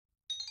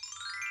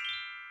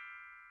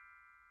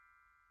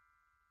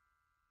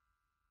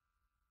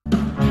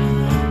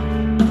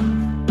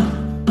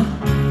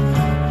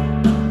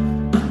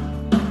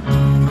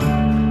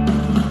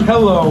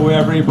Hello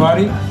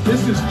everybody,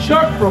 this is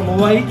Chuck from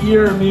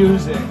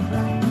Lightyearmusic.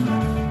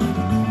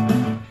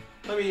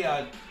 Let me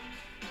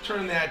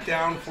turn that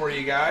down for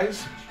you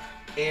guys.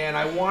 And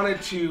I wanted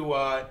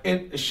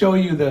to show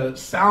you the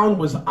sound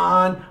was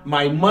on,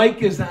 my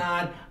mic is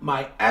on,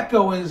 my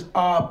echo is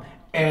up,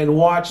 and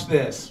watch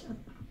this.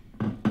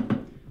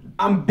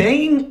 I'm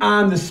banging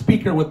on the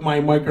speaker with my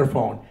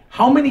microphone.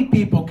 How many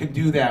people could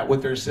do that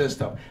with their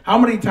system? How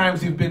many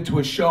times you've been to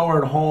a show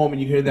or at home and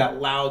you hear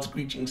that loud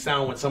screeching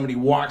sound when somebody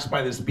walks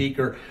by the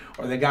speaker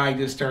or the guy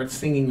just starts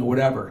singing or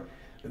whatever?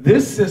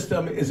 This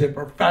system is a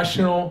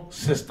professional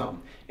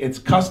system. It's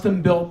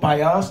custom built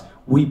by us.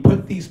 We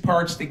put these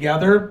parts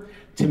together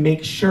to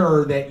make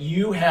sure that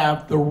you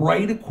have the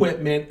right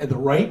equipment and the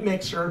right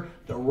mixer,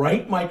 the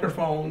right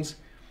microphones,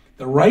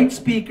 the right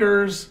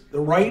speakers,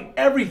 the right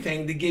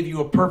everything to give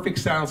you a perfect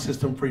sound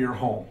system for your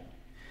home.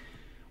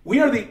 We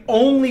are the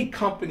only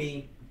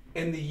company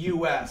in the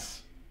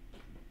US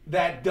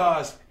that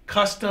does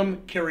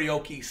custom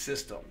karaoke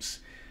systems.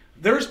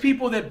 There's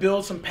people that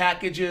build some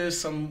packages,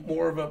 some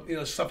more of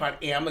a, stuff on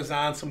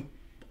Amazon, some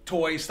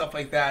toys, stuff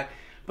like that.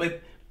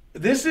 But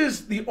this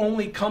is the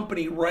only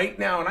company right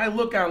now, and I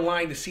look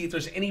online to see if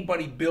there's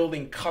anybody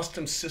building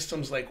custom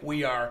systems like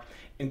we are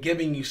and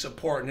giving you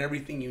support and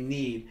everything you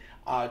need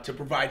to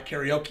provide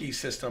karaoke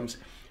systems.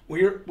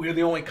 We're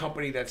the only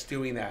company that's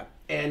doing that.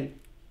 And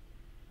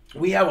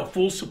we have a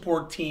full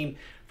support team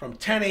from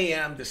 10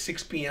 a.m. to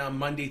 6 p.m.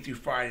 Monday through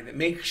Friday that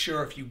makes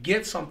sure if you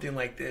get something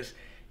like this,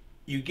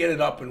 you get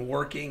it up and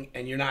working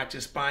and you're not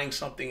just buying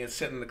something and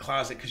sitting in the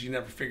closet because you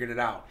never figured it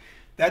out.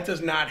 That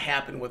does not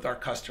happen with our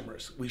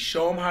customers. We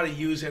show them how to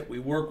use it, we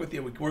work with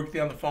you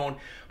on the phone,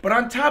 but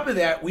on top of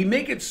that, we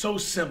make it so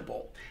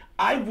simple.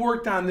 I've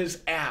worked on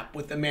this app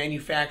with the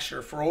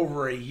manufacturer for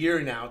over a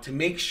year now to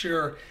make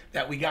sure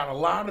that we got a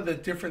lot of the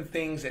different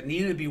things that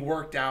needed to be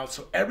worked out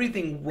so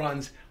everything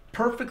runs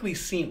perfectly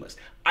seamless.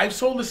 I've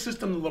sold the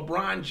system to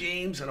LeBron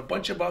James and a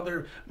bunch of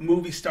other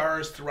movie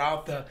stars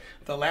throughout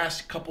the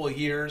last couple of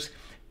years,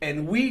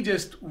 and we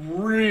just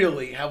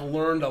really have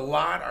learned a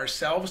lot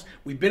ourselves.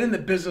 We've been in the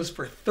business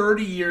for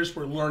 30 years.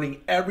 We're learning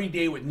every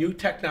day with new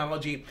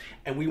technology,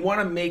 and we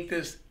want to make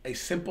this a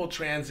simple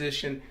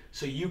transition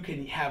so you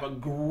can have a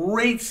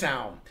great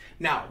sound.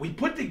 Now, we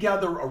put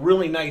together a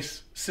really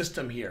nice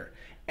system here,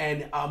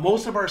 and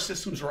most of our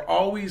systems are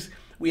always,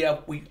 we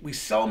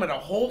sell them at a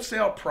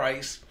wholesale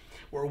price.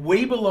 We're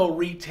way below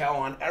retail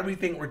on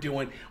everything we're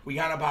doing. We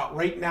got about,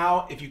 right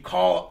now, if you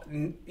call,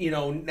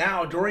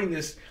 now during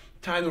this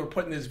time that we're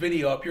putting this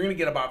video up, you're gonna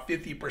get about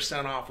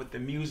 50% off with the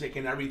music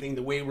and everything,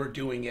 the way we're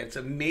doing it. It's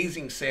an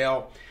amazing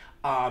sale.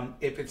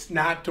 If it's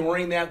not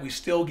during that, we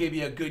still give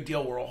you a good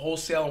deal. We're a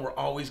wholesale and we're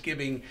always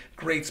giving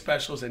great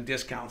specials and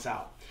discounts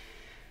out.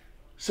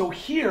 So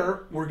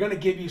here, we're gonna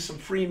give you some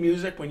free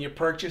music when you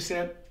purchase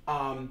it.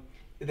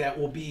 That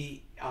will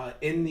be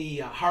in the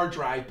hard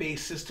drive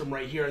based system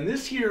right here. And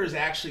this here is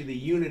actually the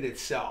unit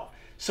itself.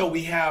 So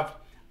we have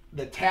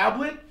the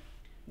tablet,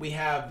 we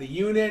have the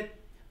unit,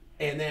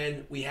 and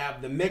then we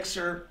have the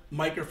mixer,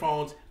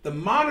 microphones. The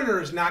monitor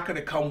is not going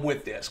to come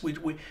with this. We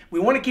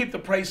want to keep the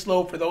price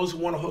low for those who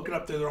want to hook it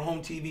up to their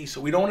home TV,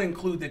 so we don't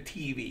include the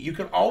TV. You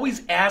can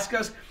always ask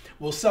us.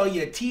 We'll sell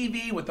you a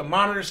TV with a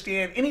monitor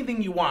stand,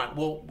 anything you want.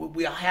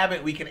 We'll have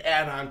it. We can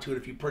add on to it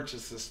if you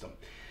purchase the system.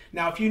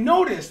 Now, if you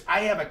notice,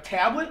 I have a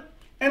tablet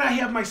and I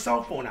have my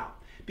cell phone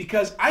out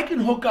because I can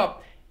hook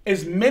up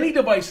as many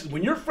devices.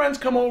 When your friends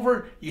come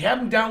over, you have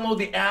them download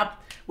the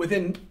app.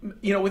 Within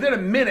a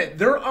minute,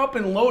 they're up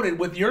and loaded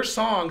with your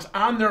songs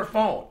on their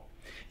phone.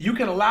 You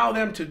can allow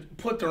them to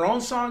put their own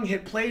song,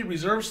 hit play,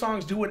 reserve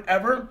songs, do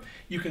whatever.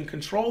 You can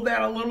control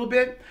that a little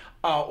bit,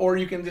 or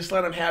you can just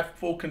let them have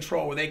full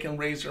control where they can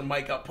raise their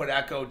mic up, put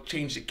echo,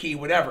 change the key,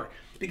 whatever.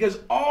 Because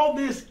all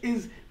this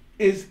is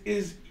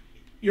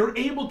you're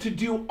able to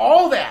do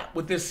all that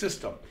with this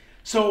system.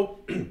 So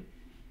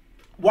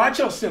watch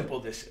how simple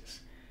this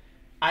is.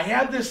 I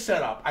have this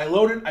set up. I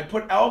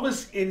put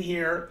Elvis in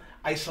here.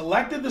 I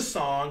selected the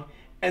song,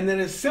 and then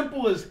as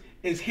simple as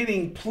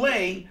hitting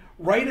play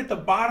right at the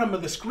bottom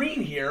of the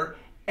screen here,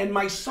 and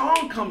my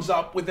song comes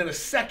up within a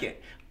second.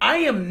 I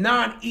am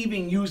not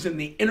even using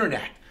the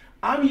internet.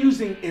 I'm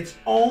using its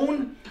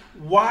own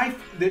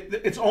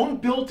its own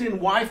built-in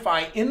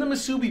Wi-Fi in the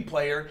Masubi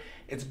player.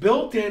 It's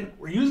built in.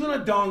 We're using a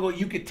dongle.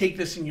 You could take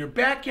this in your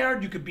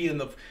backyard. You could be in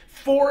the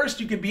forest.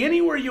 You could be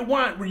anywhere you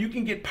want where you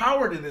can get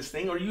power to this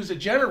thing or use a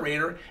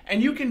generator,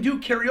 and you can do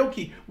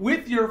karaoke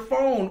with your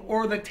phone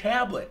or the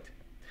tablet.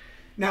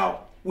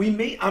 Now,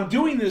 I'm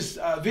doing this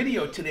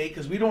video today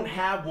because we don't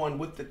have one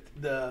with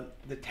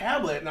the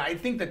tablet, and I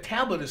think the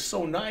tablet is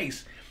so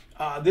nice.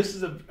 This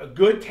is a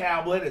good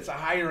tablet. It's a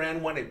higher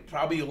end one. It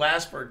probably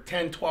lasts for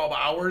 10, 12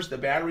 hours, the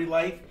battery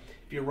life,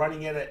 if you're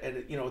running it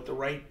at the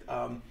right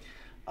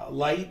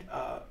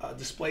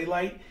display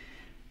light.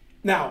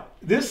 Now,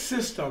 this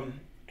system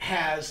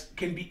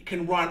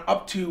can run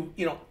up to,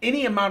 you know,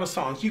 any amount of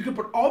songs. You can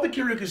put all the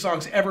karaoke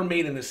songs ever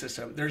made in the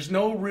system. There's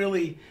no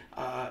really,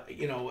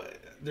 you know,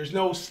 there's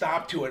no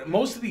stop to it.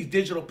 Most of these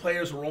digital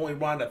players will only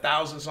run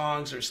 1,000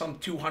 songs or some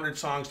 200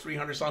 songs,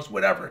 300 songs,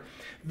 whatever.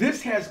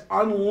 This has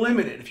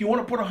unlimited. If you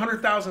want to put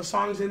 100,000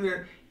 songs in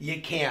there,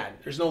 you can.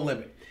 There's no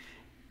limit.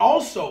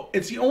 Also,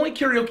 it's the only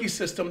karaoke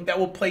system that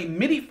will play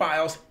MIDI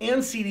files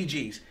and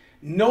CDGs.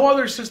 No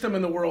other system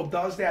in the world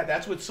does that.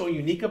 That's what's so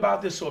unique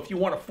about this. So if you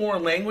want a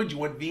foreign language, you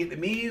want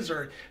Vietnamese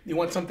or you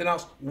want something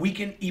else, we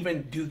can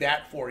even do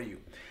that for you.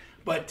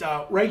 But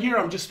right here,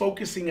 I'm just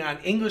focusing on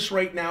English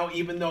right now,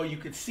 even though you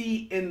could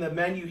see in the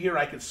menu here,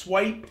 I could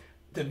swipe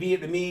to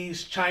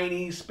Vietnamese,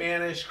 Chinese,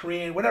 Spanish,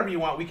 Korean, whatever you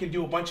want. We can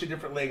do a bunch of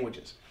different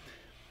languages.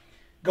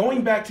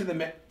 Going back to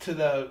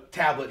the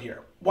tablet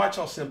here, watch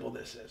how simple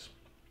this is.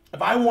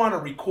 If I want to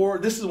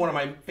record, this is one of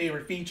my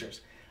favorite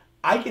features.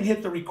 I can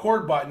hit the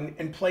record button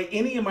and play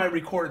any of my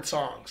recorded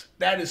songs.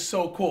 That is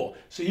so cool.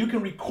 So you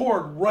can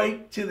record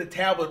right to the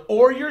tablet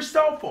or your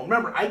cell phone.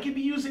 Remember, I could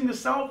be using the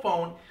cell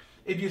phone.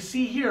 If you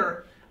see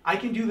here, I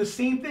can do the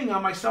same thing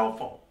on my cell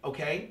phone,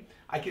 okay?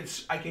 I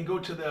can go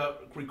to the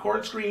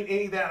record screen,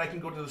 any of that. I can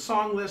go to the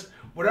song list,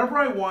 whatever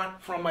I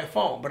want from my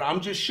phone. But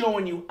I'm just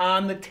showing you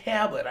on the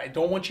tablet. I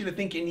don't want you to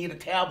think you need a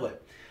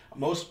tablet.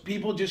 Most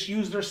people just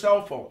use their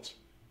cell phones.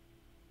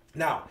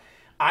 Now,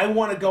 I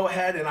want to go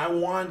ahead and I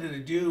wanted to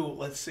do,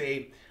 let's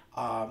say,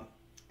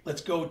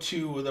 let's go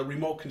to the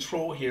remote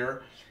control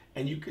here.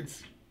 And you can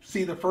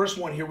see the first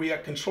one here. We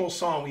have control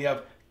song. We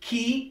have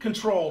key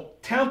control,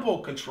 tempo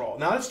control.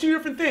 Now that's two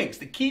different things.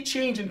 The key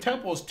change and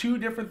tempo is two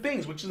different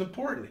things, which is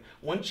important.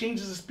 One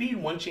changes the speed,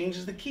 one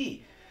changes the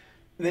key.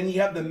 And then you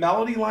have the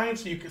melody line.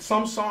 So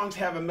some songs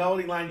have a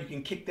melody line. You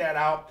can kick that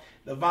out.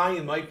 The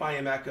volume, light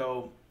volume,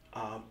 echo.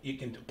 You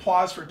can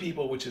pause for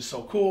people, which is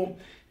so cool.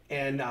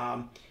 And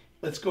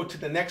let's go to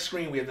the next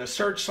screen. We have the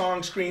search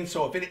song screen.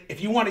 So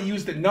if you want to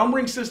use the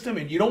numbering system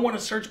and you don't want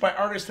to search by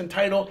artist and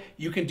title,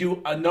 you can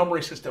do a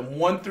numbering system,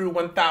 1 through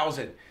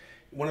 1,000.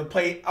 You want to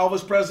play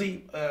Elvis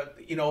Presley,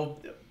 you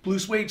know, Blue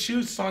Suede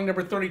Shoes, song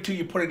number 32,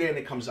 you put it in,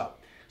 it comes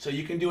up. So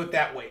you can do it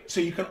that way. So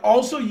you can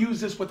also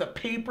use this with a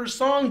paper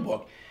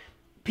songbook.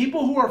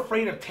 People who are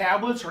afraid of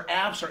tablets or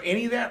apps or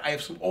any of that, I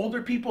have some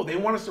older people, they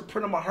want us to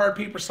print them a hard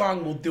paper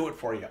song, we'll do it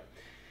for you.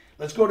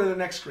 Let's go to the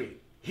next screen.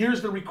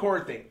 Here's the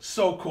record thing,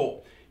 so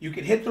cool. You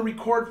can hit the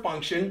record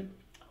function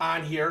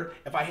on here.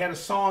 If I had a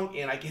song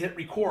in, I can hit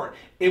record.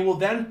 It will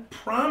then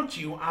prompt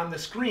you on the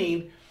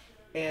screen.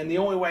 And the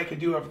only way I could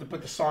do it, I have to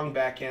put the song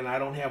back in. I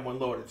don't have one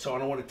loaded, so I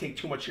don't want to take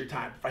too much of your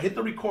time. If I hit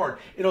the record,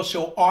 it'll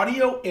show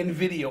audio and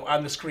video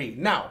on the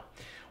screen. Now,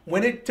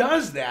 when it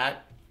does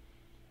that,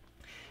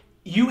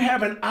 you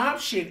have an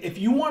option. If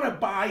you want to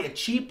buy a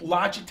cheap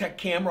Logitech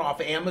camera off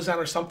of Amazon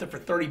or something for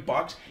 30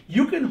 bucks,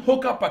 you can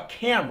hook up a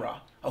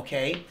camera,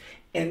 okay,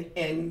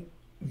 and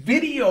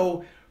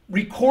video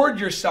record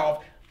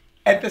yourself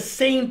at the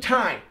same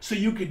time. So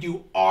you could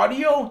do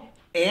audio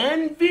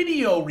and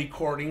video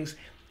recordings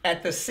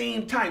at the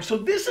same time. So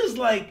this is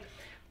like,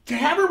 to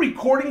have a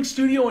recording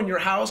studio in your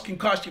house can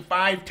cost you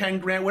 5, 10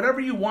 grand, whatever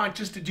you want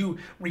just to do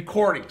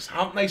recordings.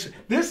 How nice.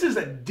 This is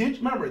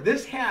remember,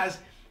 this has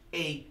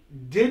a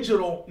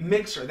digital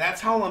mixer.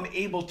 That's how I'm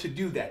able to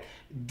do that.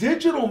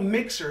 Digital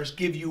mixers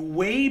give you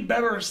way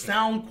better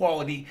sound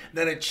quality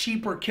than a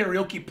cheaper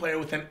karaoke player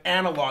with an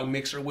analog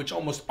mixer, which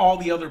almost all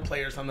the other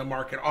players on the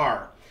market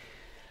are.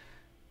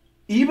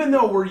 Even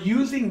though we're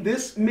using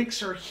this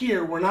mixer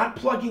here, we're not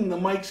plugging the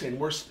mics in.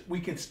 We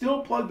can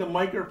still plug the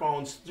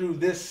microphones through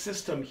this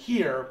system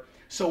here.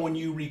 So when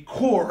you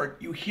record,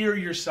 you hear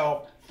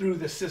yourself through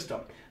the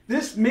system.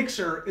 This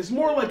mixer is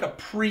more like a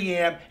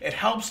preamp. It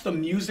helps the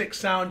music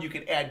sound. You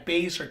can add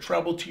bass or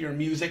treble to your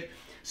music.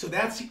 So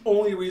that's the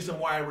only reason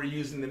why we're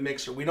using the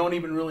mixer. We don't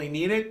even really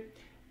need it.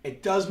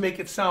 It does make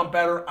it sound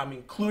better. I'm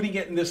including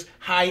it in this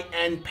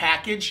high-end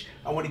package.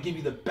 I want to give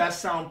you the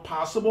best sound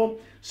possible,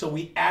 so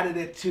we added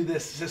it to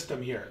this system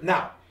here.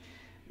 Now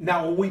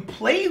when we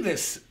play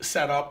this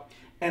setup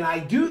and I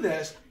do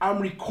this, I'm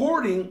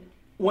recording,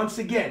 once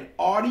again,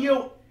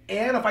 audio,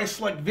 and if I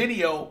select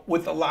video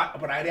with a lot,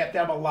 but I'd have to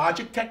have a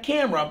Logitech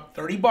camera,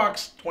 30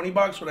 bucks, 20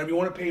 bucks, whatever you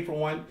want to pay for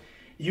one.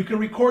 You can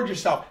record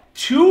yourself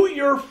to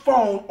your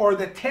phone or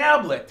the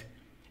tablet.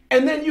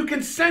 And then you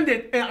can send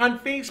it on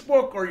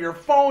Facebook or your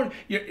phone,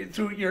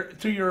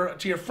 to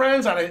your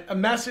friends on a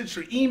message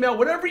or email,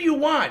 whatever you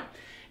want.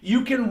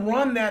 You can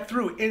run that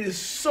through. It is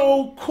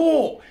so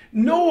cool.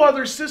 No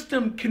other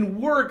system can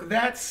work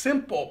that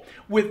simple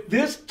with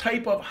this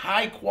type of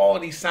high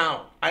quality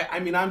sound. I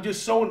mean, I'm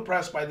just so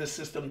impressed by this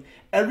system.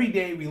 Every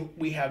day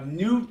we have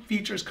new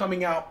features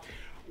coming out.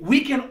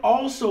 We can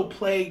also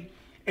play.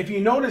 If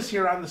you notice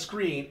here on the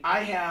screen,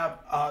 I have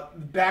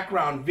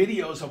background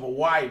videos of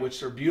Hawaii,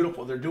 which are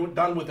beautiful. They're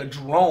done with a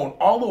drone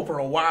all over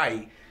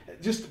Hawaii.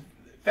 Just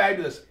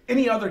fabulous.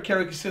 Any other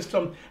karaoke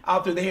system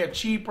out there, they have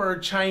cheaper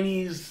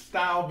Chinese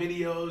style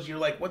videos. You're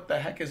like, what the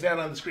heck is that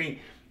on the screen?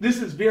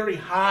 This is very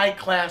high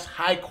class,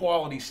 high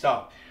quality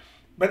stuff.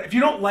 But if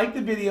you don't like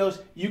the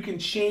videos, you can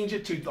change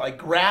it to like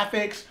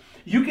graphics.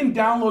 You can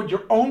download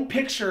your own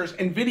pictures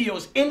and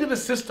videos into the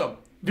system.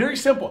 Very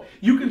simple.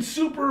 You can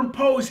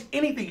superimpose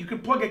anything. You can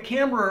plug a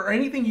camera or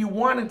anything you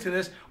want into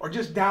this, or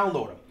just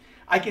download them.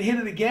 I can hit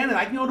it again and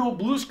I can go to a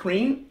blue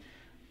screen,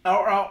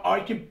 or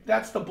I can,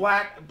 that's the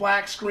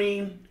black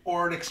screen,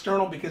 or an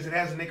external, because it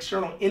has an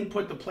external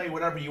input to play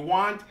whatever you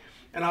want,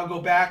 and I'll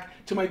go back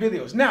to my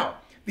videos. Now,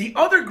 the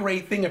other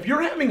great thing, if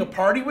you're having a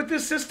party with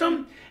this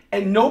system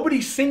and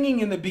nobody's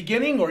singing in the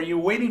beginning, or you're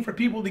waiting for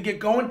people to get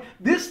going,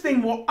 this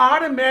thing will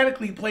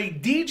automatically play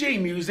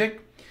DJ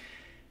music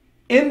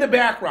in the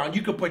background.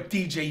 You could put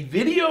DJ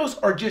videos,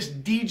 or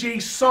just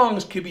DJ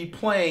songs could be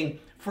playing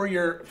for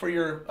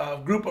your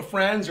group of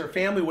friends or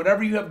family,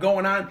 whatever you have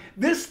going on.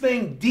 This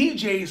thing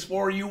DJs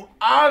for you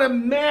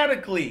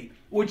automatically,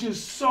 which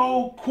is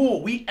so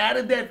cool. We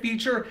added that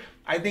feature.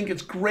 I think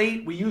it's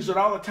great. We use it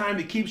all the time.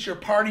 It keeps your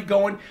party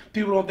going.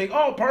 People don't think,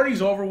 oh,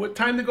 party's over, what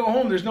time to go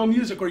home, there's no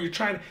music, or you're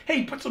trying to,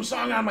 hey, put some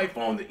song on my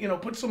phone, you know,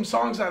 put some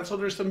songs on so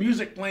there's some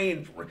music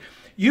playing.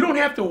 You don't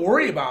have to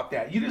worry about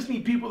that. You just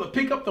need people to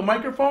pick up the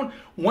microphone.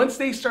 Once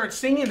they start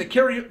singing, the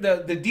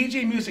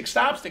DJ music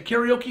stops, the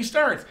karaoke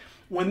starts.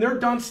 When they're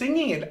done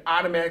singing, it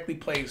automatically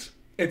plays.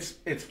 It's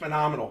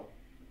phenomenal.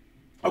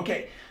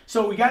 Okay,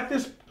 so we got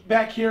this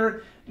back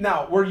here.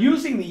 Now, we're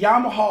using the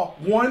Yamaha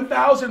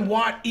 1,000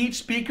 watt each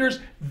speakers,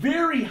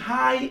 very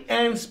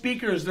high-end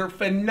speakers. They're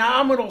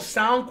phenomenal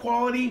sound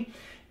quality.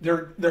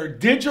 They're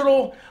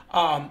digital.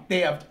 They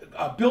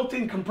have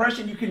built-in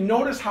compression. You can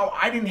notice how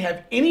I didn't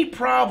have any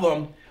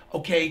problem,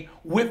 okay,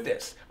 with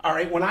this. All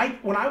right, when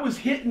I was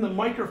hitting the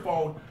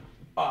microphone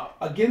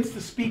against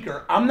the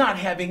speaker, I'm not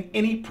having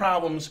any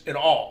problems at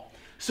all.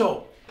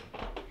 So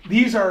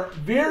these are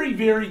very,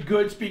 very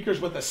good speakers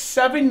with a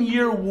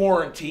 7-year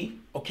warranty,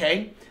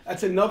 okay?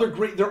 That's another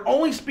great, they're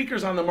only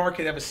speakers on the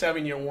market that have a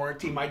 7-year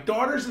warranty. My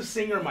daughter's a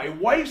singer, my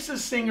wife's a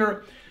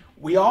singer.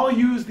 We all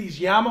use these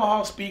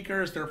Yamaha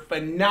speakers. They're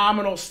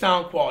phenomenal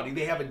sound quality.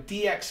 They have a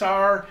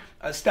DXR,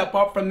 a step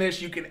up from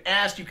this. You can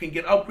ask, you can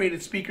get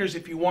upgraded speakers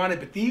if you want it,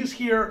 but these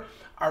here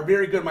are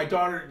very good. My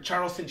daughter,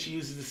 Charleston, she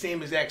uses the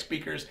same exact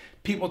speakers.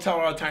 People tell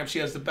her all the time she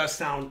has the best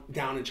sound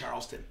down in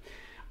Charleston.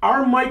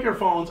 Our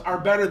microphones are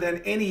better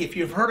than any, if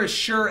you've heard of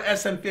Shure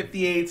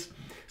SM58s,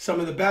 some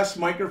of the best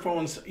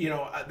microphones, you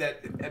know,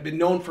 that have been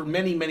known for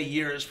many, many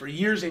years, for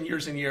years and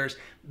years and years.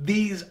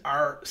 These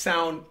are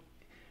sound,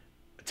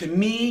 to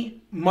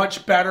me,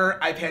 much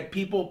better. I've had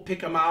people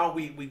pick them out.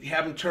 We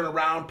have them turn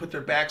around, put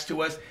their backs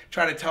to us,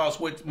 try to tell us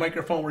what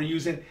microphone we're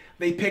using.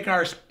 They pick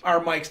our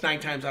mics 9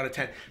 times out of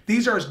 10.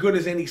 These are as good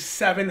as any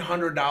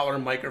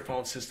 $700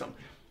 microphone system.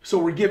 So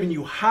we're giving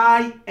you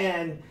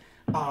high-end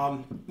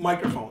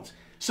microphones.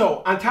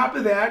 So on top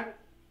of that,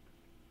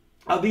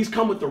 these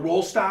come with the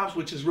roll stops,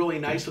 which is really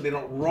nice, so they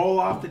don't roll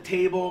off the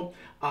table,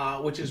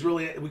 which is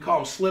really, we call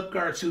them slip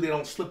guards too. They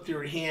don't slip through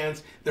your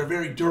hands. They're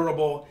very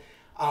durable.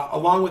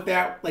 Along with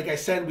that, like I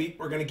said,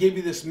 we're going to give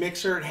you this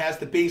mixer. It has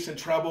the bass and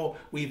treble.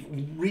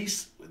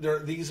 These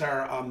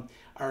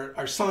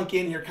are sunk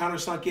in here, counter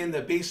sunk in,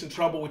 the bass and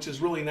treble, which is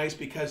really nice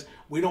because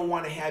we don't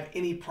want to have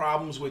any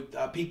problems with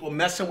people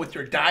messing with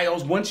your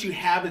dials. Once you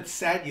have it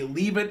set, you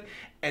leave it,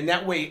 and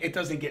that way it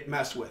doesn't get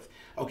messed with.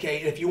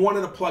 Okay, if you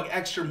wanted to plug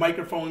extra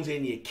microphones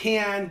in, you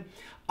can.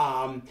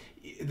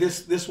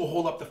 This will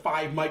hold up to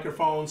 5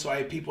 microphones, so I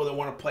have people that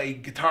want to play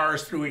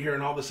guitars through here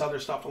and all this other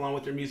stuff along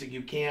with their music.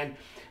 You can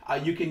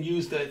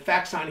use the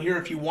effects on here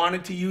if you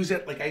wanted to use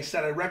it. Like I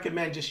said, I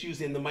recommend just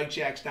using the mic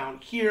jacks down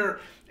here.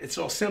 It's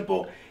so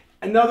simple.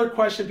 Another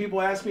question people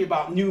ask me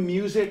about new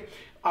music.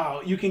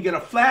 You can get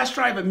a flash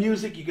drive of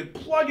music. You can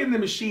plug in the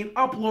machine,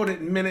 upload it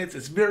in minutes.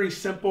 It's very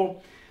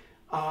simple.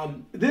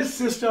 This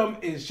system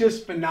is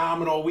just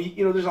phenomenal.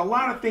 There's a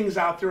lot of things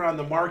out there on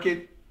the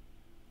market,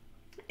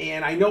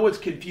 and I know it's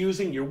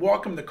confusing. You're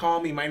welcome to call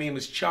me. My name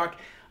is Chuck.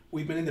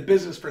 We've been in the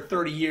business for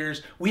 30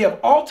 years. We have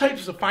all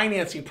types of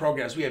financing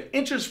programs. We have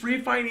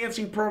interest-free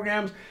financing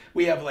programs.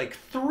 We have like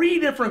 3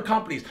 different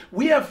companies.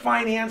 We have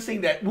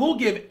financing that will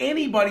give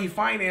anybody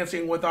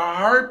financing with a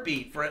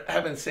heartbeat, for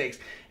heaven's sakes.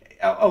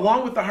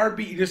 Along with the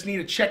heartbeat, you just need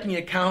a checking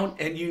account,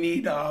 and you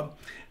need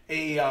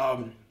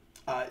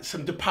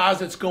some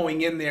deposits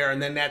going in there,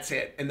 and then that's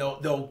it. And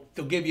they'll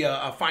give you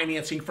a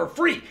financing for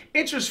free,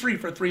 interest-free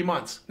for 3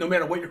 months, no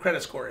matter what your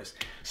credit score is.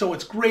 So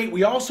it's great.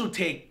 We also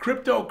take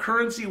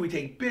cryptocurrency. We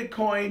take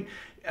Bitcoin,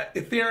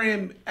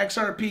 Ethereum,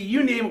 XRP,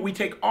 you name it. We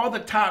take all the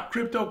top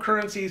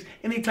cryptocurrencies,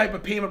 any type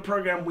of payment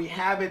program. We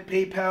have it,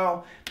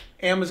 PayPal,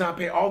 Amazon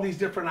Pay, all these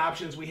different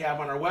options we have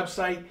on our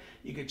website.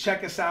 You can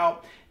check us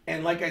out.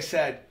 And like I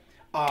said,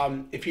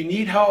 if you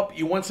need help,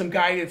 you want some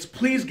guidance,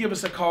 please give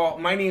us a call.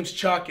 My name's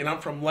Chuck, and I'm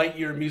from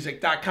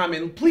Lightyearmusic.com.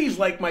 And please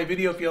like my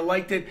video if you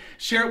liked it.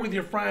 Share it with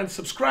your friends.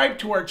 Subscribe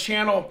to our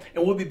channel,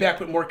 and we'll be back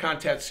with more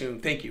content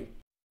soon. Thank you.